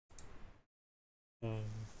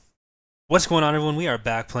What's going on, everyone? We are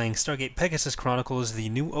back playing Stargate Pegasus Chronicles, the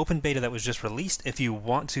new open beta that was just released. If you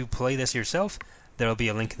want to play this yourself, there will be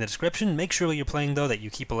a link in the description. Make sure while you're playing, though, that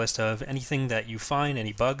you keep a list of anything that you find,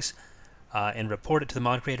 any bugs, and report it to the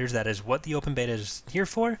mod creators. That is what the open beta is here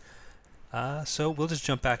for. So we'll just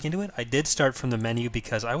jump back into it. I did start from the menu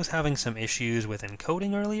because I was having some issues with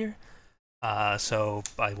encoding earlier. So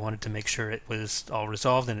I wanted to make sure it was all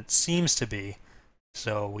resolved, and it seems to be.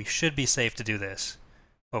 So we should be safe to do this.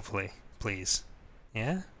 Hopefully. Please.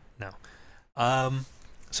 Yeah? No.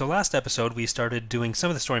 So last episode we started doing some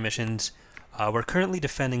of the story missions. We're currently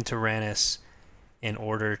defending Tyrannus in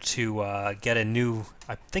order to get a new,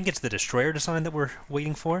 I think it's the destroyer design that we're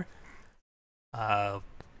waiting for.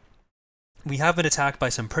 We have been attacked by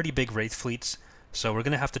some pretty big Wraith fleets, so we're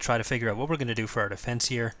going to have to try to figure out what we're going to do for our defense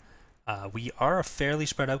here. We are fairly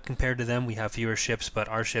spread out compared to them. We have fewer ships, but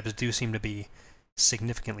our ships do seem to be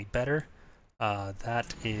significantly better.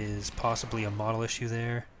 That is possibly a model issue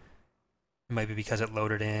there. It might be because it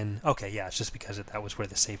loaded in. Okay, yeah, it's just because that was where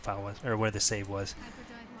the save file was, or where the save was.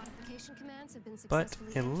 But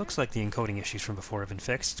it looks like the encoding issues from before have been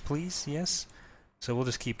fixed, please, yes? So we'll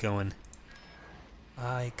just keep going.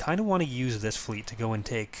 I kind of want to use this fleet to go and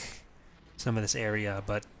take some of this area,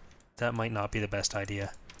 but that might not be the best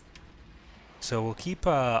idea. So we'll keep,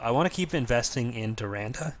 I want to keep investing in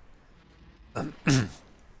Duranda.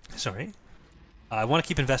 Sorry. I want to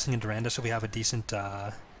keep investing in Duranda so we have a decent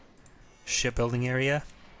shipbuilding area.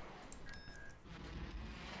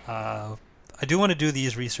 I do want to do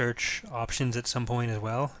these research options at some point as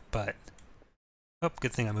well, but... Oh,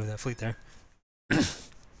 good thing I moved that fleet there.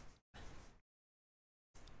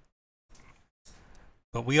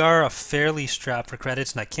 But we are fairly strapped for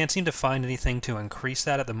credits, and I can't seem to find anything to increase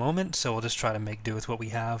that at the moment, so we'll just try to make do with what we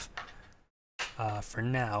have for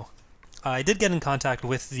now. I did get in contact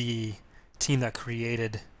with the team that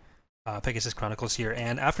created Pegasus Chronicles here,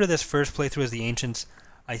 and after this first playthrough as the Ancients,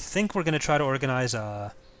 I think we're going to try to organize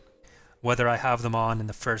whether I have them on in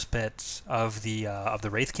the first bit of the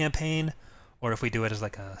Wraith campaign, or if we do it as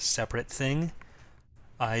like a separate thing.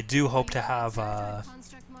 I do hope to have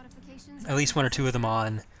at least one or two of them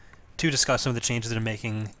on to discuss some of the changes that they're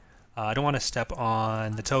making. I don't want to step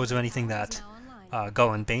on the toes of anything that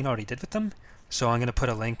Gull and Bane already did with them, so I'm going to put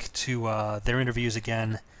a link to their interviews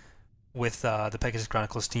again with the Pegasus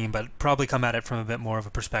Chronicles team, but probably come at it from a bit more of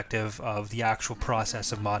a perspective of the actual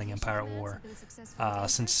process of modding Empire at War,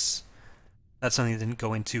 since that's something that didn't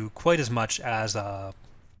go into quite as much as, I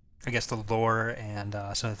guess, the lore and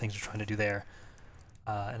some of the things we're trying to do there.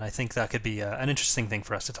 And I think that could be an interesting thing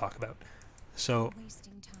for us to talk about. So,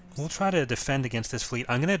 we'll try to defend against this fleet.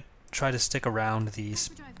 I'm going to try to stick around the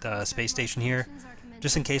space station here,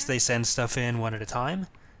 just in case they send stuff in one at a time.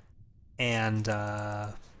 And,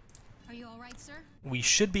 we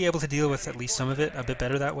should be able to deal with at least some of it a bit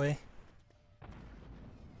better that way.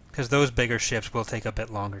 Because those bigger ships will take a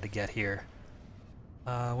bit longer to get here.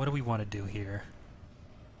 What do we want to do here?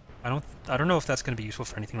 I don't know if that's going to be useful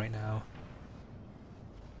for anything right now.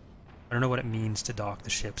 I don't know what it means to dock the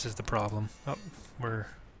ships is the problem. Oh, we're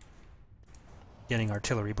getting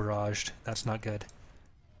artillery barraged. That's not good.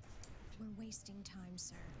 We're wasting time,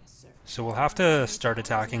 sir. Yes, sir. So we'll have to start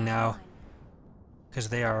attacking now, because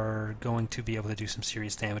they are going to be able to do some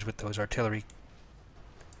serious damage with those artillery.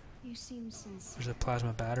 You seem sincere. There's a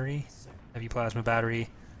plasma battery. Heavy plasma battery.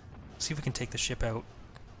 Let's see if we can take the ship out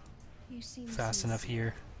fast enough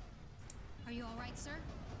here. Are you all right, sir?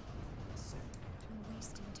 Yes, sir. We're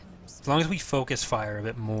wasting time, sir. As long as we focus fire a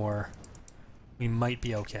bit more, we might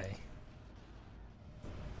be okay.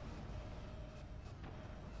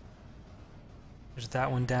 There's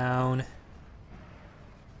that one down.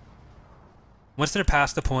 Once they're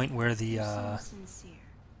past the point where the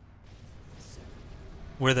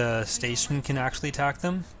station can actually attack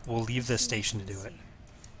them, we'll leave the station to do it.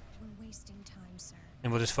 We're wasting time, sir.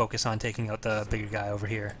 And we'll just focus on taking out the bigger guy over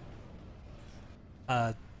here.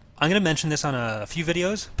 I'm going to mention this on a few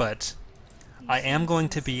videos, but I am going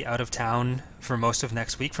to be out of town for most of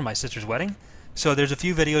next week for my sister's wedding. So there's a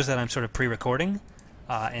few videos that I'm sort of pre-recording,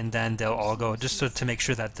 and then they'll all go, just to make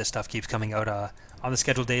sure that this stuff keeps coming out on the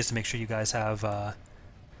scheduled days, to make sure you guys have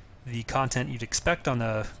the content you'd expect on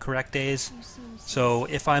the correct days. So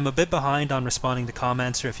if I'm a bit behind on responding to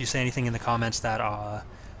comments, or if you say anything in the comments that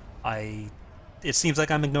it seems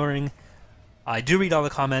like I'm ignoring, I do read all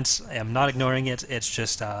the comments. I'm not ignoring it. It's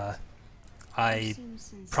just I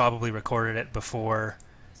probably recorded it before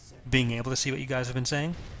being able to see what you guys have been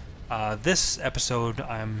saying. This episode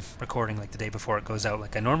I'm recording like the day before it goes out,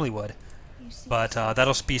 like I normally would. But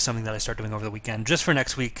that'll be something that I start doing over the weekend, just for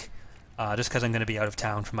next week, just because I'm going to be out of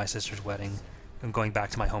town for my sister's wedding, I'm going back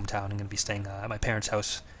to my hometown. I'm going to be staying at my parents'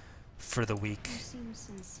 house for the week. You seem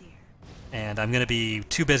sincere. And I'm going to be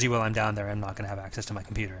too busy while I'm down there. I'm not going to have access to my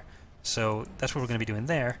computer. So that's what we're going to be doing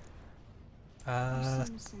there.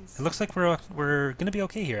 It looks like we're going to be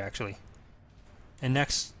okay here, actually. And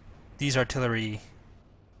next, these artillery,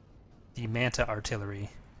 the Manta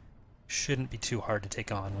artillery, shouldn't be too hard to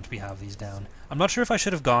take on once we have these down. I'm not sure if I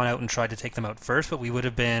should have gone out and tried to take them out first, but we would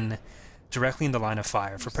have been directly in the line of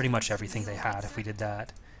fire for pretty much everything they had if we did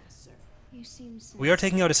that. We are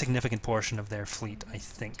taking out a significant portion of their fleet, I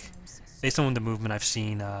think. Based on the movement I've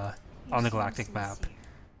seen on the galactic map,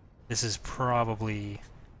 this is probably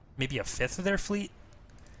maybe a fifth of their fleet?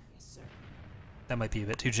 That might be a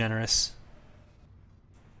bit too generous.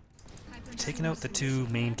 We've taken out the two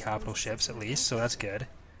main capital ships at least, so that's good.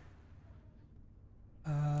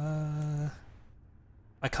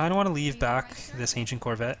 I kind of want to leave back this ancient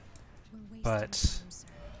corvette, but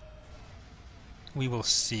we will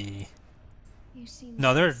see.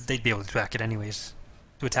 No, they'd be able to attack it anyways.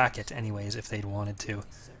 If they'd wanted to.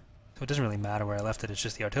 So it doesn't really matter where I left it. It's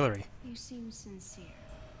just the artillery. You seem sincere.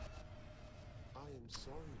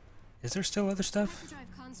 Is there still other stuff? Hyperdrive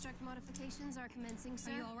construct modifications are commencing,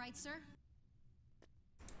 sir. Are you all right, sir?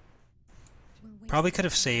 Probably could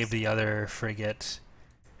have saved the other frigate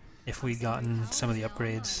if we'd gotten some of the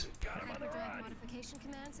upgrades. Hyperdrive modification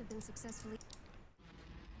commands have been successfully.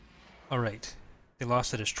 Alright. They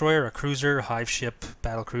lost a destroyer, a cruiser, a hive ship,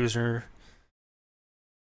 battle cruiser.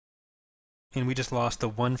 And we just lost the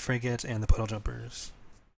one frigate and the puddle jumpers.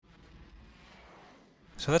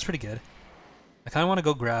 So that's pretty good. I kind of want to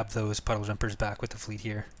go grab those puddle jumpers back with the fleet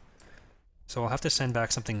here. So I'll have to send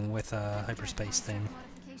back something with a hyperspace thing.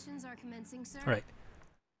 Alright.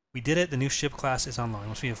 We did it. The new ship class is online.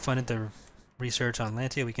 Once we have funded the research on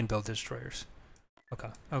Lantia, we can build destroyers. Okay.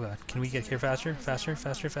 Oh god. Can we get here faster? Faster,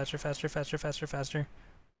 faster, faster, faster, faster, faster, faster.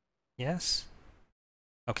 Yes?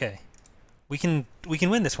 Okay. We can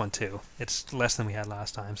win this one too. It's less than we had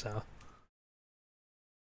last time, so.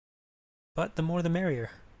 But the more the merrier.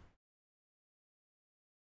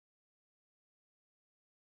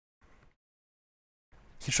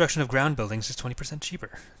 Construction of ground buildings is 20%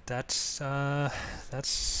 cheaper. That's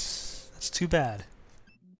too bad.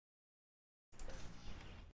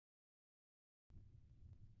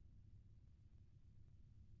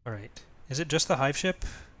 Alright. Is it just the hive ship?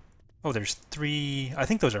 Oh, there's 3... I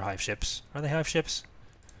think those are hive ships. Are they hive ships?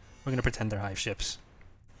 We're gonna pretend they're hive ships.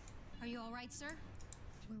 Are you all right, sir?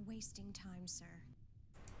 We're wasting time, sir.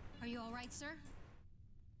 Are you all right, sir?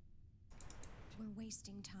 We're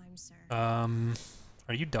wasting time, sir.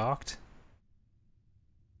 Are you docked?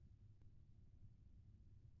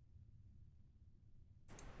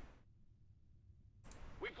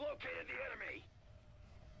 We've located the enemy.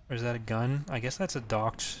 Or is that a gun? I guess that's a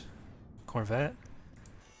docked corvette.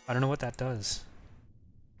 I don't know what that does.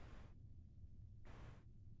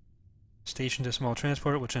 Stationed a small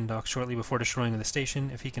transport which undocks shortly before destroying the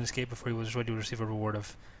station. If he can escape before he was destroyed, he will receive a reward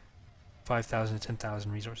of 5,000 to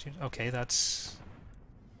 10,000 resources. Okay, that's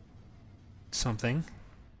something.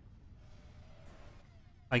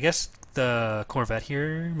 I guess the corvette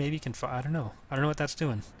here maybe can fire. I don't know. I don't know what that's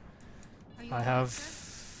doing. I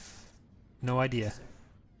have no idea.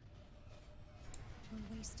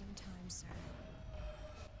 We're wasting time, sir.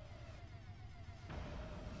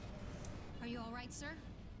 Are you all right, sir?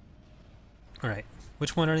 Alright.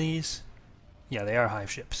 Which one are these? Yeah, they are hive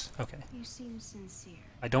ships. Okay. You seem sincere.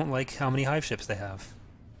 I don't like how many hive ships they have.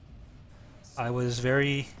 I was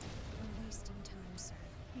very... We're wasting time, sir.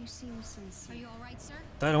 You seem sincere. Are you all right, sir?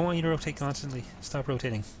 I don't want you to rotate constantly. Stop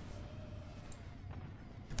rotating.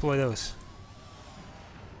 Deploy those.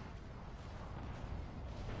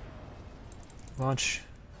 Launch.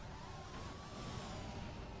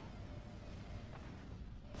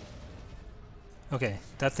 Okay,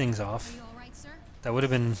 that thing's off. Are you all right, sir? That would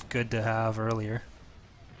have been good to have earlier.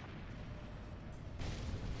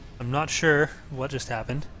 I'm not sure what just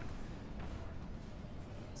happened.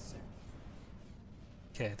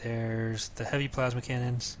 Okay, there's the heavy plasma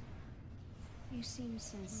cannons. You seem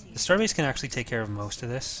sincere. The Starbase can actually take care of most of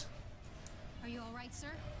this. Are you all right, sir?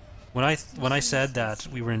 When I said that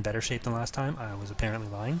we were in better shape than last time, I was apparently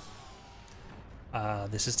lying.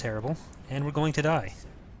 This is terrible, and we're going to die.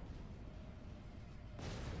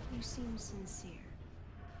 You seem sincere.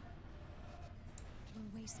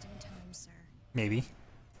 We're wasting time, sir. Maybe.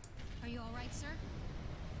 Are you all right, sir?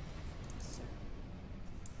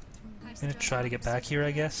 I'm gonna try to get back here,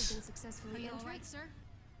 I guess. Are you all right, sir?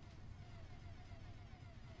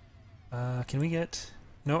 Can we get...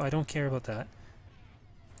 No, I don't care about that.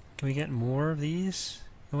 Can we get more of these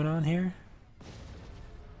going on here?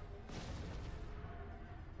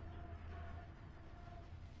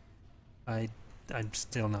 I'm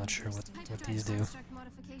still not sure what these do. Construct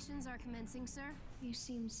modifications are commencing, sir. You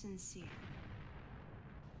seem sincere.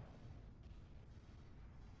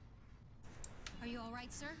 Are you all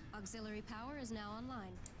right, sir? Auxiliary power is now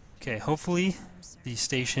online. Okay, hopefully the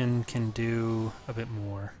station can do a bit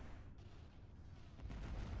more.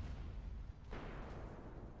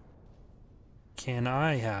 Can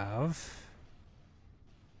I have...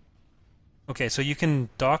 Okay, so you can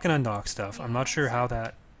dock and undock stuff. I'm not sure how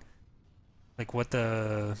that... Like what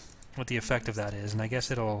the effect of that is, and I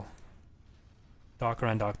guess it'll dock or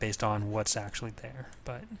undock based on what's actually there,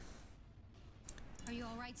 but... Are you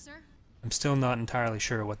all right, sir? I'm still not entirely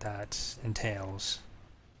sure what that entails.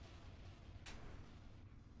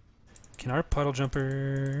 Can our puddle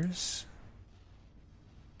jumpers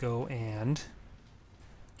go and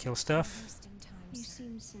kill stuff? You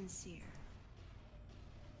seem sincere.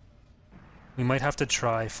 We might have to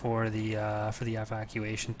try for the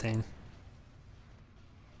evacuation thing.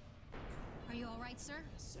 Are you all right, sir?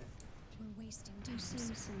 Sir. We're wasting time. You seem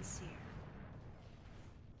sincere.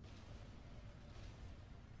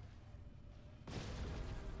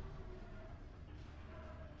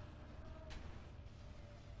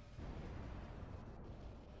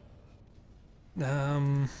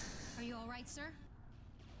 Are you all right, sir?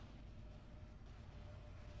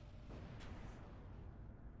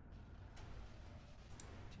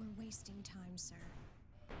 We're wasting time, sir.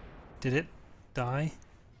 Did it die?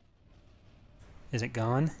 Is it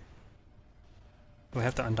gone? Do I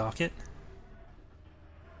have to undock it?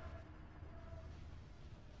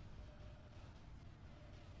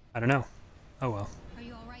 I don't know. Oh well. Are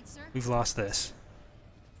you all right, sir? We've lost this.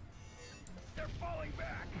 They're falling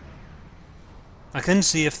back. I couldn't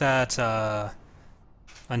see if that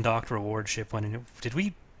undocked reward ship went in. Did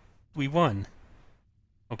we? We won.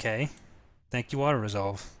 Okay. Thank you, Auto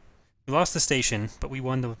Resolve. We lost the station, but we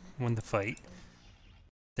won the fight.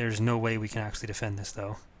 There's no way we can actually defend this,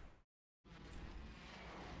 though.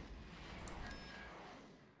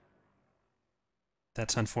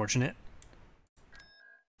 That's unfortunate.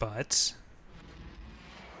 But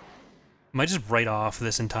I might just write off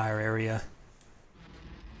this entire area.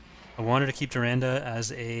 I wanted to keep Duranda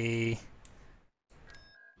as a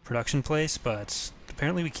production place, but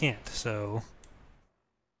apparently we can't, so...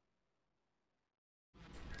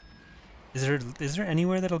 Is there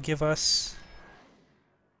anywhere that'll give us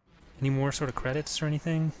any more sort of credits or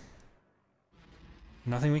anything?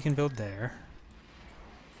 Nothing we can build there.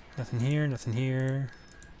 Nothing here, nothing here.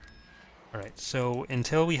 Alright, so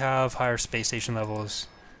until we have higher space station levels,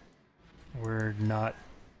 we're not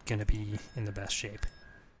gonna be in the best shape.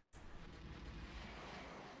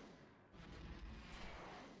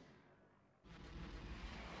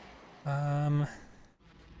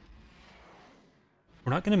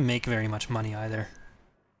 We're not going to make very much money either.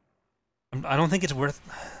 I don't think it's worth...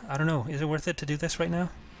 I don't know. Is it worth it to do this right now?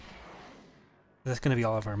 That's going to be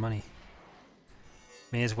all of our money.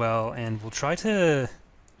 May as well, and we'll try to...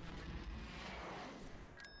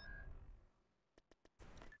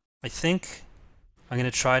 I think I'm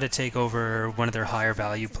going to try to take over one of their higher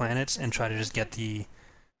value planets and try to just get the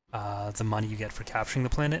money you get for capturing the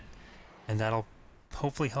planet. And that'll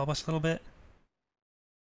hopefully help us a little bit.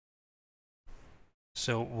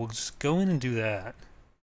 So we'll just go in and do that.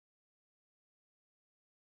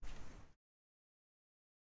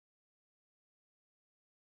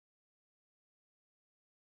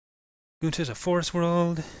 Gunta is a forest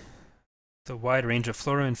world with a wide range of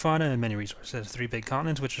flora and fauna and many resources. It has 3 big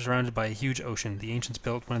continents which are surrounded by a huge ocean. The ancients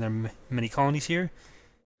built one of their many colonies here.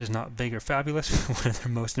 It is not big or fabulous, but one of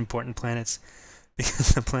their most important planets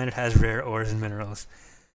because the planet has rare ores and minerals.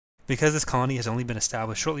 Because this colony has only been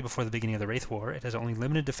established shortly before the beginning of the Wraith War, it has only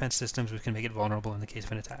limited defense systems which can make it vulnerable in the case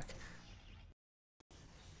of an attack.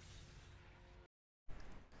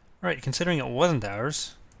 Alright, considering it wasn't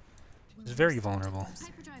ours, it's very vulnerable.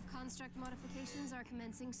 Hyperdrive construct modifications are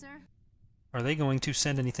commencing, sir. Are they going to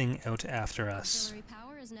send anything out after us? Auxiliary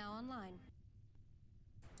power is now online.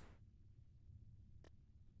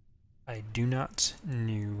 I do not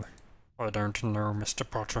know. I don't know, Mr.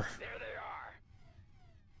 Potter. There they are.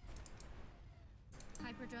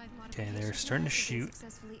 Hyperdrive Okay, they're modification starting to command has been shoot.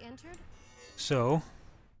 Successfully entered. So...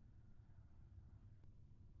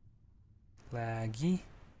 laggy.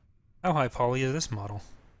 How high poly is this model?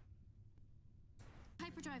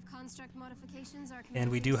 Hyperdrive construct modifications are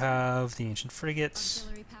And we commencing, do sir. have the ancient frigates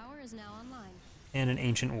Auxiliary power is now online. and an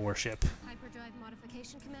ancient warship. Hyperdrive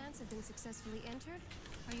modification commands have been successfully entered.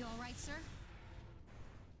 Are you all right, sir?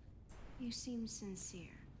 You seem sincere.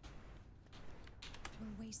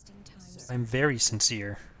 We're wasting time, sir. I'm very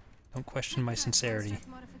sincere. Don't question my Hyperdrive sincerity, construct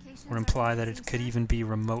modifications or are imply that it commencing, could sir. even be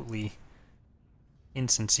remotely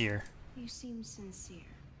Insincere. You seem sincere.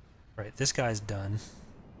 Right, this guy's done.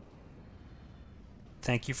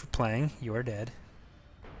 Thank you for playing. You are dead.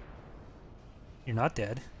 You're not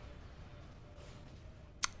dead.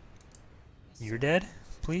 You're dead,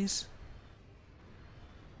 please?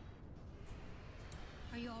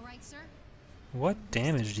 Are you all right, sir? What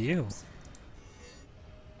damaged you?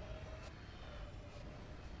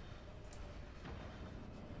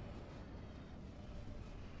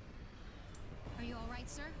 Are you all right,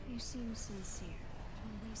 sir? You seem sincere.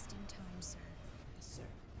 We're wasting time, sir. Yes,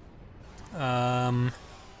 sir.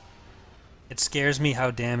 It scares me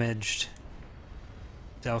how damaged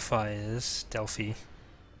Delphi is. Delphi.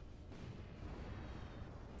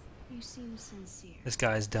 You seem sincere. This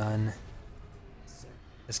guy's done. Yes, sir.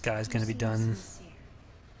 This guy's You gonna be seem done. sincere.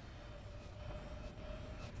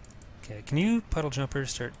 Okay, can you puddle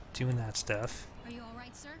jumpers start doing that stuff? Are you all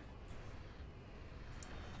right, sir?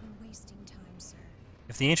 We're wasting time, sir.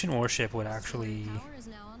 If the ancient warship would actually Power is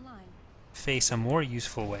now online. face a more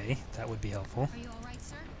useful way, that would be helpful. Are you all right,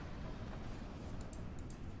 sir?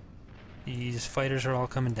 These fighters are all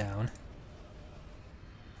coming down.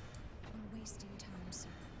 We're wasting time, sir.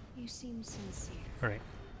 You seem sincere. Alright.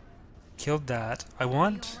 Killed that. I Are you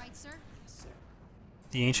want all right, sir? Yes, sir.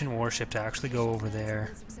 the ancient warship to actually go over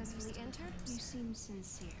there. Successfully entered. You seem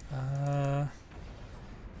sincere.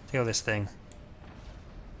 Tail this thing.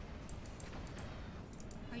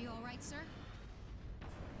 Are you all right, sir?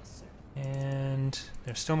 Yes, sir. And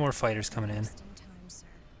there's still more fighters coming in. Wasting time, sir.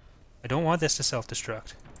 I don't want this to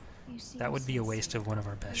self-destruct. You seem That would be a waste sincere. of one of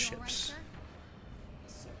our Are best you all right, ships. sir?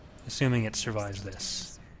 Yes, sir. Assuming it survives Wasting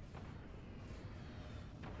this.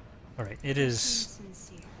 time, Alright, it sir. You is seem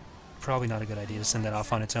sincere. probably not a good idea to send that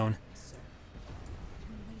off on its own. Yes, sir.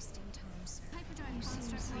 We're wasting time, sir. Hyperdrive you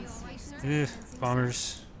construct. Are you all right, sir? Ugh, Commencing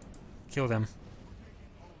bombers. Kill them.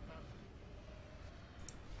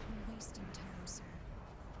 We're wasting time, sir.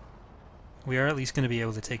 We are at least going to be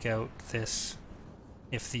able to take out this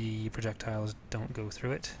if the projectiles don't go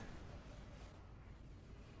through it.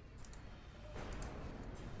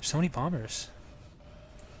 There's so many bombers.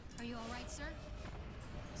 Are you all right, sir?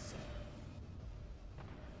 Yes, sir.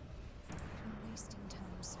 We're wasting time,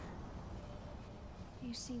 sir.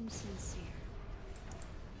 You seem sincere.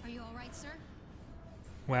 Are you all right, sir?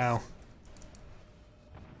 Wow.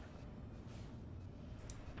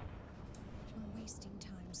 We're wasting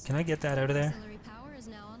time, sir. Can I get that out of there? Auxiliary power is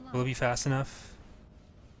now online. Will it be fast enough?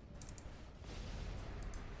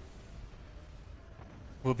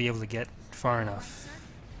 We'll be able to get far All right, enough. sir?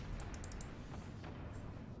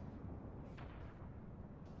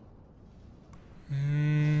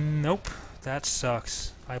 Nope. That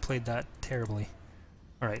sucks. I played that terribly.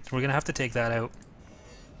 Alright, we're gonna have to take that out.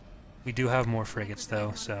 We do have more frigates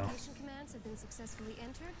though, so... Modification commands have been successfully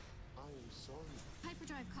entered. I am sorry.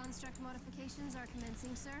 Hyperdrive construct modifications are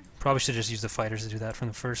commencing, sir. Probably should just use the fighters to do that from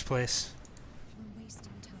the first place. We're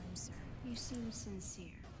wasting time, sir. You seem sincere.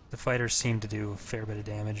 The fighters seem to do a fair bit of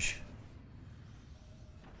damage.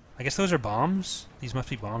 I guess those are bombs? These must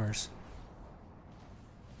be bombers.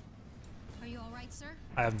 Are you all right, sir?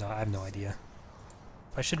 I have no idea.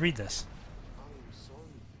 I should read this.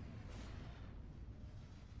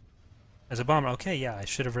 As a bomber, okay, yeah, I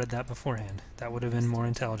should have read that beforehand. That would have been more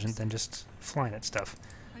intelligent than just flying at stuff.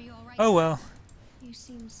 Are you all right? Oh sir? well, You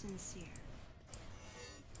seem sincere.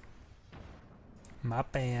 my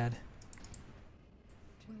bad.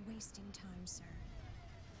 We're wasting time, sir.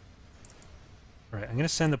 Right, I'm gonna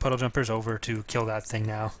send the puddle jumpers over to kill that thing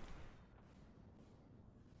now.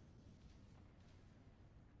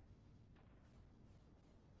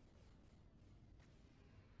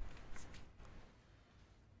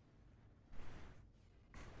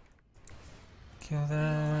 Kill Are you all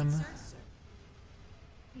them. right, sir?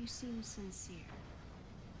 You seem sincere.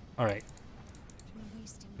 Alright, We're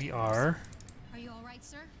wasting we time, are sir. Are you all right,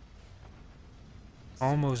 sir?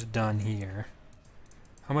 almost done here.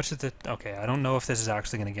 How much is the... Okay, I don't know if this is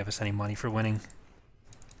actually going to give us any money for winning.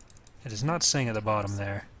 It is not saying at the bottom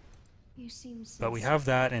there. You seem sincere. But we have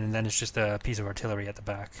that, and then it's just a piece of artillery at the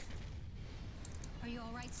back. Are you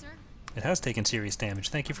all right, sir? It has taken serious damage.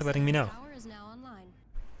 Thank you for letting me know. Power is now online.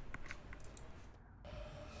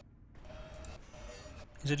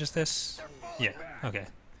 Is it just this? Yeah, okay.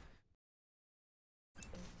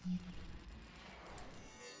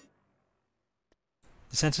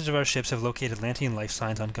 The sensors of our ships have located Atlantean life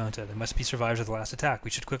signs on Gonta. They must be survivors of the last attack. We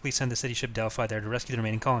should quickly send the city ship Delphi there to rescue the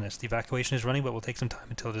remaining colonists. The evacuation is running, but will take some time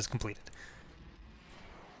until it is completed.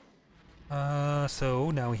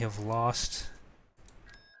 So now we have lost...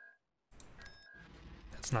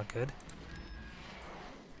 That's not good.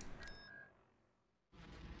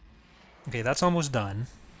 Okay, that's almost done.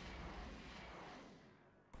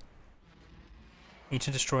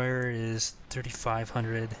 Ancient Destroyer is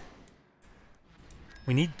 3,500.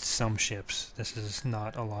 We need some ships. This is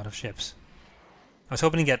not a lot of ships. I was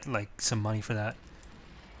hoping to get, like, some money for that.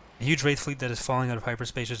 A huge Wraith fleet that is falling out of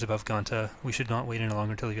hyperspace just above Ganta. We should not wait any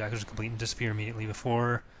longer until the reactors are complete and disappear immediately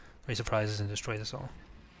before Ray surprises and destroys us all.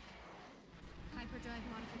 Hyperdrive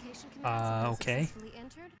modification commands have been Okay. successfully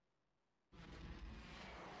entered.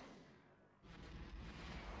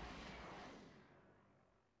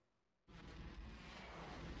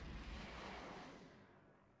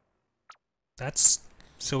 That's...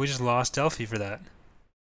 So we just lost Delphi for that.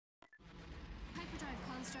 Hyperdrive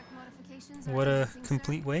construct modifications are What a advancing,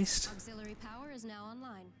 complete sir. waste. Auxiliary power is now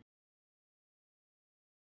online.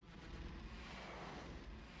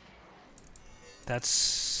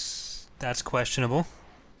 That's questionable.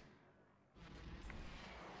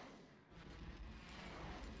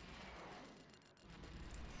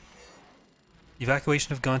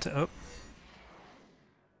 Evacuation of Ganta... Oh.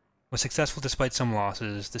 Was successful despite some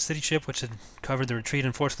losses. The city ship, which had covered the retreat,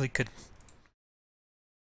 unfortunately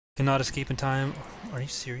cannot escape in time. Are you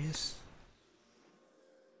serious?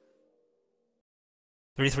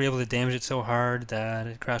 33 able to damage it so hard that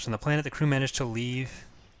it crashed on the planet. The crew managed to leave.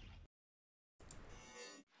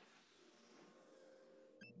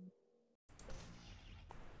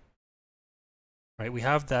 Right, we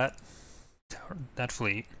have that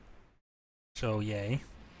fleet. So yay.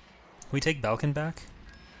 Can we take Balkan back?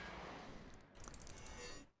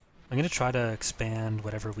 I'm gonna try to expand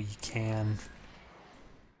whatever we can.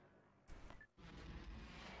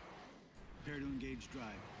 Prepare to engage drive.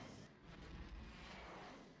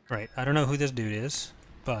 Right, I don't know who this dude is,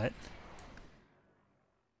 but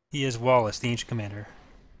he is Wallace, the ancient commander.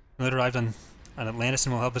 Another arrived on Atlantis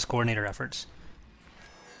and will help us coordinate our efforts.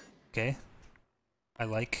 Okay. I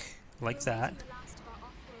like that.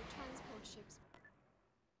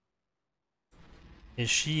 Is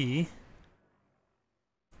she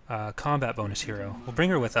combat bonus hero? We'll bring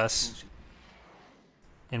her with us,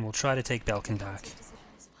 and we'll try to take Belkin back.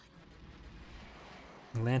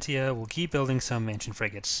 Atlantia will keep building some ancient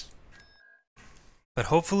frigates. But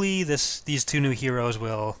hopefully these two new heroes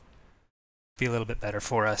will be a little bit better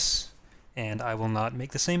for us, and I will not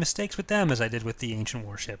make the same mistakes with them as I did with the ancient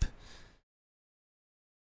warship.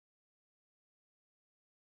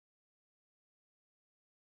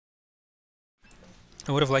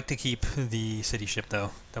 I would have liked to keep the city ship though.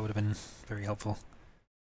 That would have been very helpful.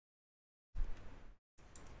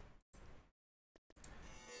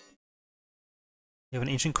 We have an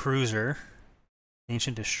ancient cruiser,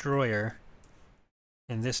 ancient destroyer,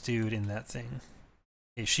 and this dude in that thing.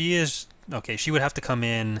 Okay, she would have to come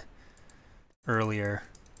in earlier.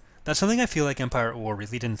 That's something I feel like Empire at War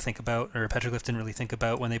really didn't think about, or Petroglyph didn't really think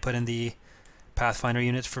about when they put in the Pathfinder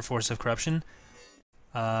units for Force of Corruption.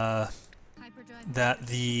 That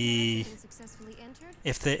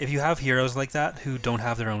if you have heroes like that who don't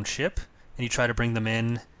have their own ship, and you try to bring them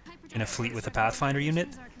in a fleet with a Pathfinder unit,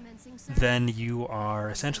 then you are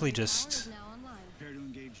essentially just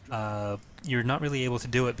you're not really able to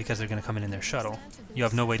do it because they're going to come in their shuttle. You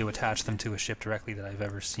have no way to attach them to a ship directly that I've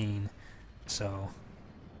ever seen, so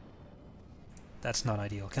that's not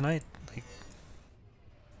ideal. Can I, like...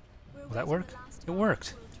 Will that work? It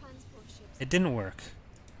worked! It didn't work.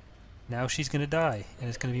 Now she's gonna die, and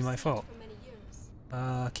it's gonna be my fault.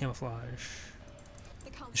 Camouflage.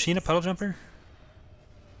 Is she in a puddle jumper?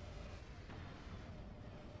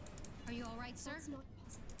 Are you alright, sir?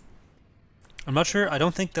 I'm not sure. I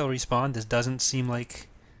don't think they'll respawn. This doesn't seem like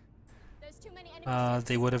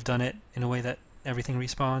they would have done it in a way that everything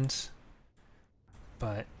respawns.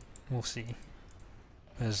 But we'll see.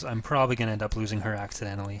 Because I'm probably gonna end up losing her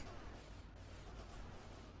accidentally.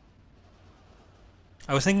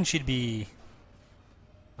 I was thinking she'd be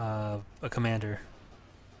a commander,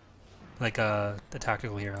 like the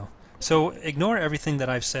tactical hero. So ignore everything that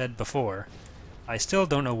I've said before. I still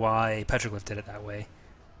don't know why Petroglyph did it that way,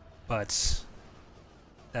 but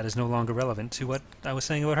that is no longer relevant to what I was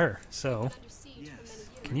saying about her. So,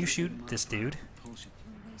 can you shoot this dude?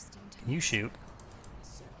 Can you shoot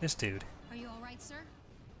this dude? Are you alright, sir?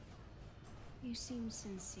 You seem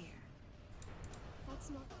sincere. That's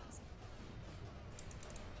not possible.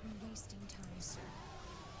 You're wasting time, sir.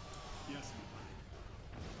 Yes.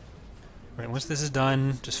 Right, once this is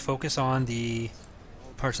done, just focus on the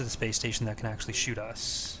parts of the space station that can actually shoot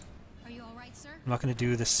us. Are you alright, sir? I'm not going to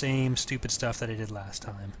do the same stupid stuff that I did last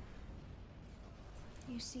time.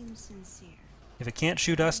 You seem sincere. If it can't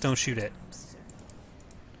shoot us, don't shoot it.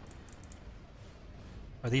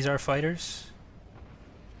 Are these our fighters?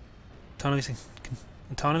 Autonomy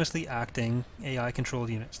Autonomously acting AI-controlled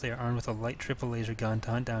units. They are armed with a light triple laser gun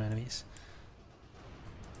to hunt down enemies.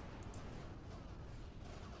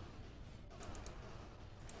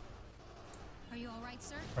 Are you all right,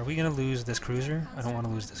 sir? Are we going to lose this cruiser? I don't want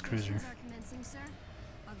to lose this cruiser. Are commencing, sir.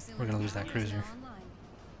 We're going to lose that Auxiliary cruiser. power is now online.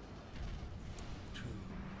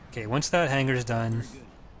 Okay, once that hangar's done, Very good.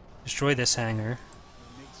 destroy this hangar.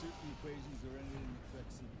 Make certain equations are entered in the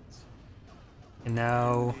correct sequence. And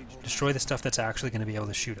now, destroy the stuff that's actually going to be able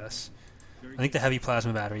to shoot us. I think the heavy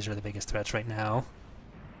plasma batteries are the biggest threats right now.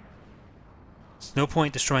 There's no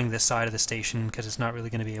point destroying this side of the station, because it's not really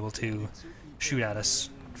going to be able to shoot at us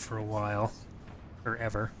for a while. Or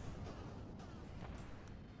ever.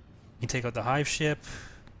 You take out the hive ship.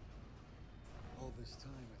 All this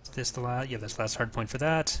time, I Is this the last? Yeah, that's the last hard point for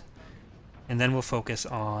that. And then we'll focus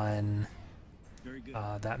on very good.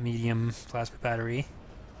 that medium plasma battery.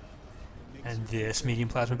 And this medium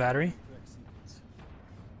plasma battery. Correct sequence.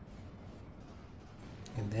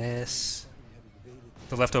 And this.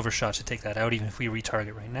 The leftover shot should take that out, even if we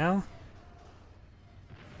retarget right now.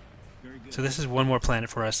 Very good. So this is one more planet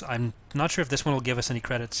for us. I'm not sure if this one will give us any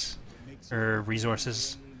credits Make certain or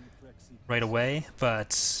resources entered in the correct sequence. right away,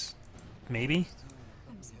 but maybe.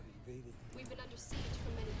 We've been under siege for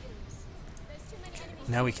many years. There's too many enemies.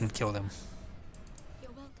 Now we can kill them.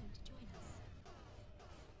 You're welcome to join us.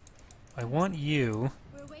 I want you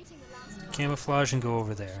We're waiting the last camouflage and go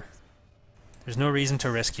over there. There's no reason to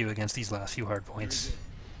risk you against these last few hard points.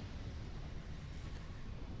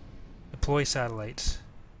 Deploy satellites.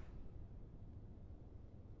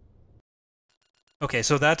 Okay,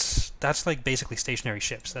 so that's like basically stationary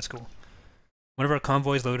ships. That's cool. One of our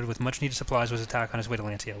convoys loaded with much needed supplies was attacked on its way to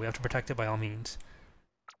Lantia. We have to protect it by all means.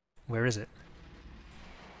 Where is it?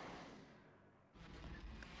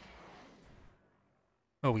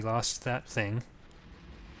 Oh, we lost that thing.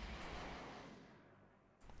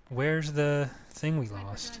 Where's the thing we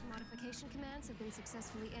lost? Hyperdrive modification commands have been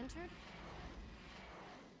successfully entered.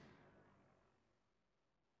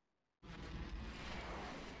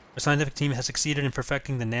 Our scientific team has succeeded in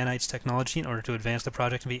perfecting the nanites technology in order to advance the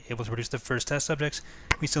project and be able to produce the first test subjects.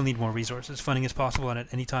 We still need more resources. Funding is possible and at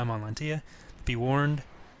any time on Lantia. Be warned,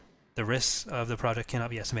 the risks of the project cannot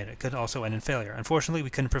be estimated. It could also end in failure. Unfortunately, we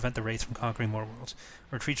couldn't prevent the Wraith from conquering more worlds.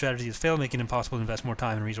 Our retreat strategy has failed, making it impossible to invest more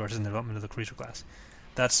time and resources in the development of the cruiser class.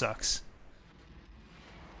 That sucks.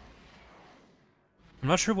 I'm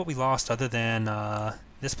not sure what we lost other than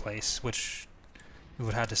this place, which we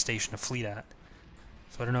would have had to station a fleet at.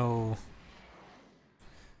 So I don't know.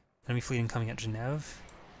 Enemy fleet incoming at Geneva.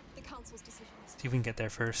 The council's decision is See if we can get there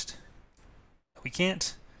first. We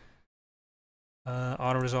can't.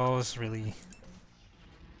 Auto resolves really.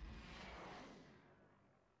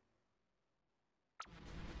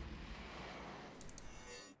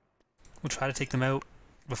 We'll try to take them out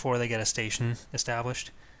before they get a station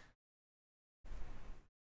established.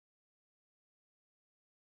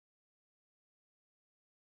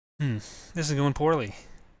 This is going poorly.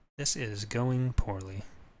 This is going poorly.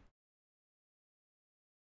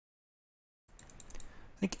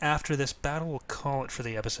 I think after this battle, we'll call it for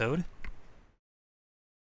the episode.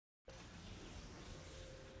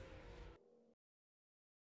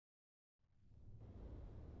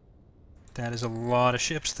 That is a lot of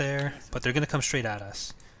ships there, but they're going to come straight at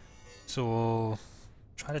us. So we'll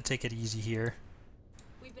try to take it easy here.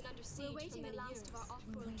 We've been under siege for many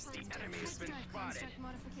years. The enemy has been spotted.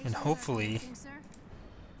 And hopefully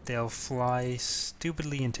they'll fly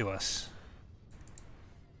stupidly into us.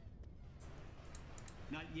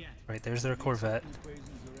 Not yet. Right, there's their Corvette. Equations are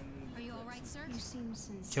entered in Are you all right, sir? You seem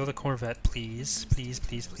sincere. Kill the Corvette, please. Please,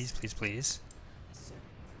 please, please, please, please. Sir,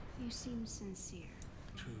 you seem sincere.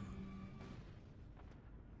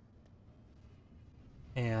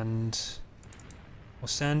 And we'll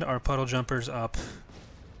send our puddle jumpers up.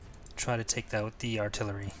 Try to take out the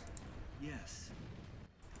artillery. Yes.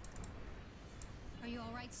 Are you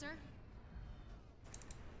all right, sir?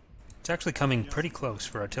 It's actually coming pretty close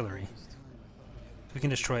for artillery. We can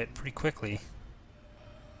destroy it pretty quickly.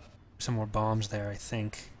 Some more bombs there, I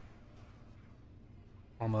think.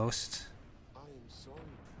 Almost.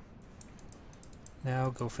 Now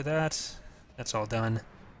go for that. That's all done.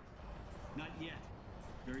 Not yet.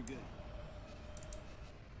 Very good.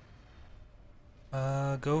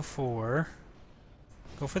 Go for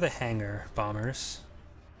the hangar bombers.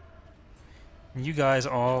 And you guys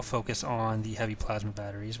all focus on the heavy plasma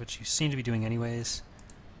batteries, which you seem to be doing anyways.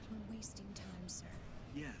 We're wasting time, sir.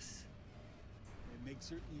 Yes. And make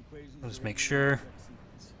certain equations I'll just are make entered in sure. the correct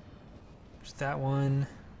sequence. There's that one.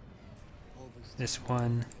 This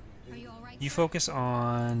one. Are you all right, You sir? focus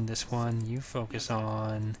on this one. You focus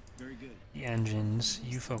on Very good. the engines.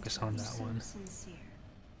 You focus on that So one. sincere.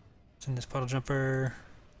 Send this puddle jumper.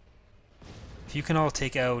 If you can all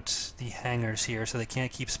take out the hangars here so they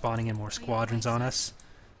can't keep spawning in more squadrons on us,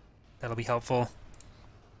 that'll be helpful.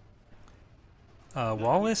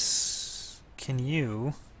 Wallace, can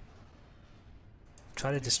you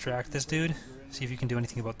try to distract this dude? See if you can do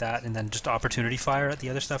anything about that, and then just opportunity fire at the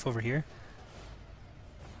other stuff over here.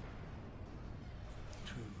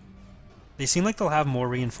 They seem like they'll have more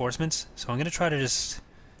reinforcements, so I'm going to try to just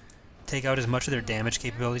take out as much of their damage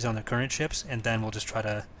capabilities on their current ships, and then we'll just try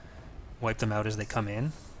to wipe them out as they come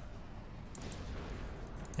in.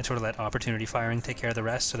 And sort of let opportunity firing take care of the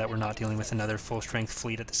rest, so that we're not dealing with another full-strength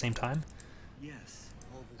fleet at the same time. Yes.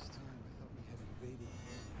 All this time I thought we had invaded.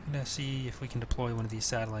 I'm going to see if we can deploy one of these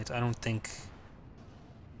satellites. I don't think...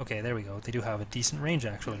 Okay, there we go. They do have a decent range,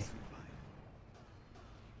 actually.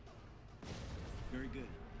 Very good.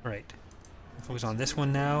 Right. Focus on this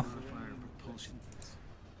one now. Fire propulsion.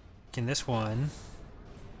 Can this one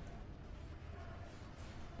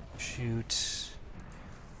shoot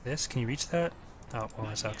this? Can you reach that? Oh, well,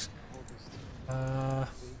 that sucks.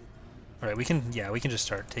 Alright, we can, yeah, we can just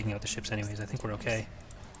start taking out the ships anyways. I think we're okay.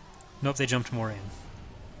 Nope, they jumped more in.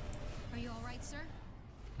 Are you all right, sir?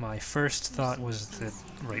 My first thought was the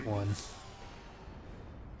right one.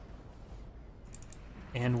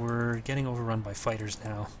 And we're getting overrun by fighters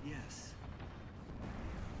now. Yes.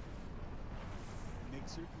 Make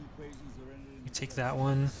certain equations are entered in You take that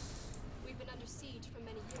one. We've been under siege for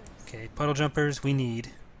many years. Okay, puddle jumpers, we need.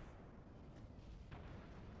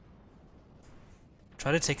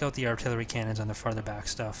 Try to take out the artillery cannons on the farther back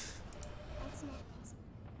stuff. That's not possible.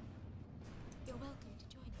 You're welcome to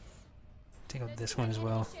join us. Take out this one as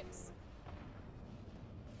well.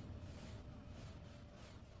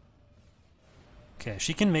 Okay,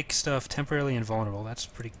 she can make stuff temporarily invulnerable. That's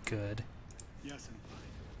pretty good. Yes, I'm fine.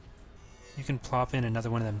 You can plop in another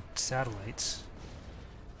one of them satellites.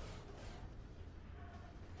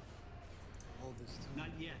 All this time. Not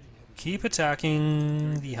yet. Keep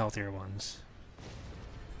attacking the healthier ones.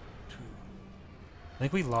 I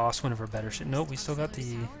think we lost one of our better shit. Nope, we still got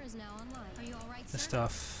the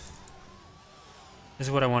stuff. This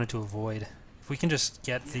is what I wanted to avoid. If we can just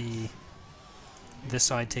get this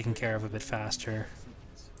side taken care of a bit faster.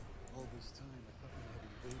 All this time I thought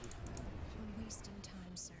we had invaded. We're wasting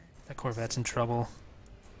time, sir. That Corvette's in trouble.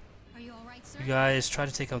 Are you all right, sir? You guys try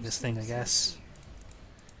to take out this thing, I guess.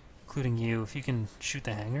 Including you, if you can shoot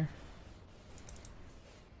the hangar.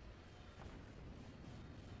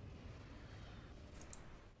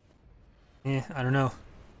 I don't know.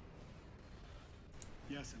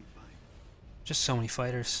 Yes, I'm fine. Just so many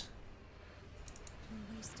fighters.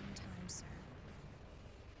 We're wasting time, sir.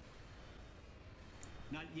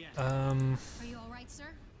 Not yet. Are you all right, sir?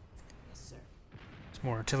 Yes, sir. Some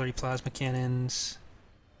more artillery plasma cannons.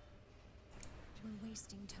 We're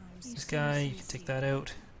wasting time, sir. This guy, you can take that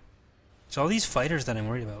out. So all these fighters that I'm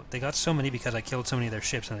worried about, they got so many because I killed so many of their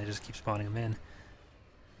ships and they just keep spawning them in.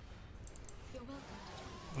 You're welcome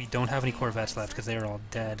to join We don't have any Corvettes left because they are all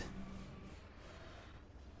dead.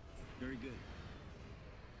 Very good. us.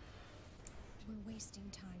 We're wasting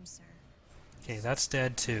time, sir. Okay, that's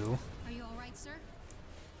dead too. Are you all right, sir?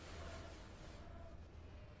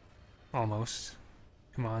 Almost.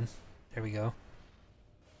 Come on. There we go.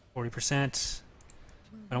 40%.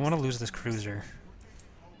 We're I don't want to lose this cruiser.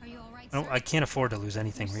 Are you all right, sir? I can't afford to lose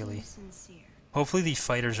anything, so really. sincere. Hopefully these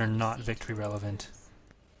fighters are not victory relevant.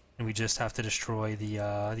 And we just have to destroy the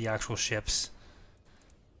actual ships.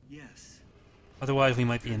 Yes. Otherwise we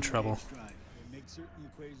might be in trouble. Drive. Make certain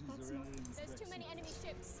equations are entered in There's too many enemy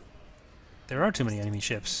ships. There are too many enemy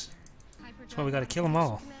ships. That's why we gotta kill them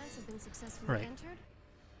all. Commands have been successfully Right. entered.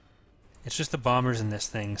 It's just the bombers in this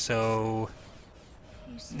thing, so...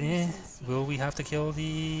 You seem Eh, sincere. will we have to kill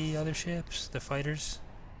the other ships? The fighters?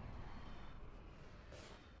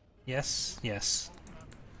 Yes? Yes.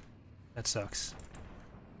 That sucks.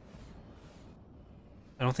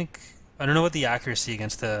 I don't know what the accuracy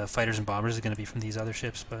against the fighters and bombers is going to be from these other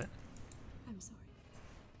ships, but... I'm sorry.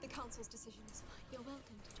 The council's decision is fine. You're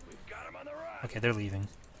welcome to join us. Okay, they're leaving.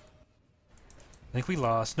 I think we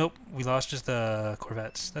lost... Nope, we lost just the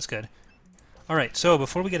Corvettes. That's good. Alright, so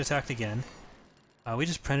before we get attacked again, we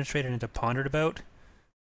just penetrated into pondered about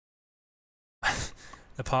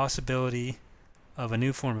the possibility of a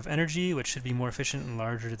new form of energy, which should be more efficient and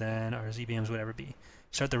larger than our ZBMs would ever be.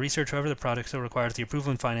 Start the research, however, the project still requires the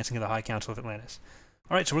approval and financing of the High Council of Atlantis.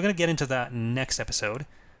 Alright, so we're going to get into that next episode.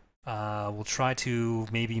 We'll try to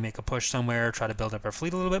maybe make a push somewhere, try to build up our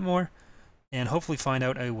fleet a little bit more, and hopefully find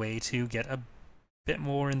out a way to get a bit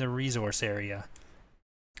more in the resource area.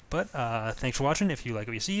 But thanks for watching. If you like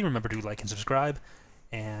what you see, remember to like and subscribe.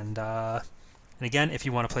 And again, if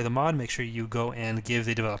you want to play the mod, make sure you go and give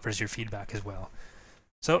the developers your feedback as well.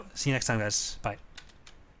 So, see you next time, guys. Bye.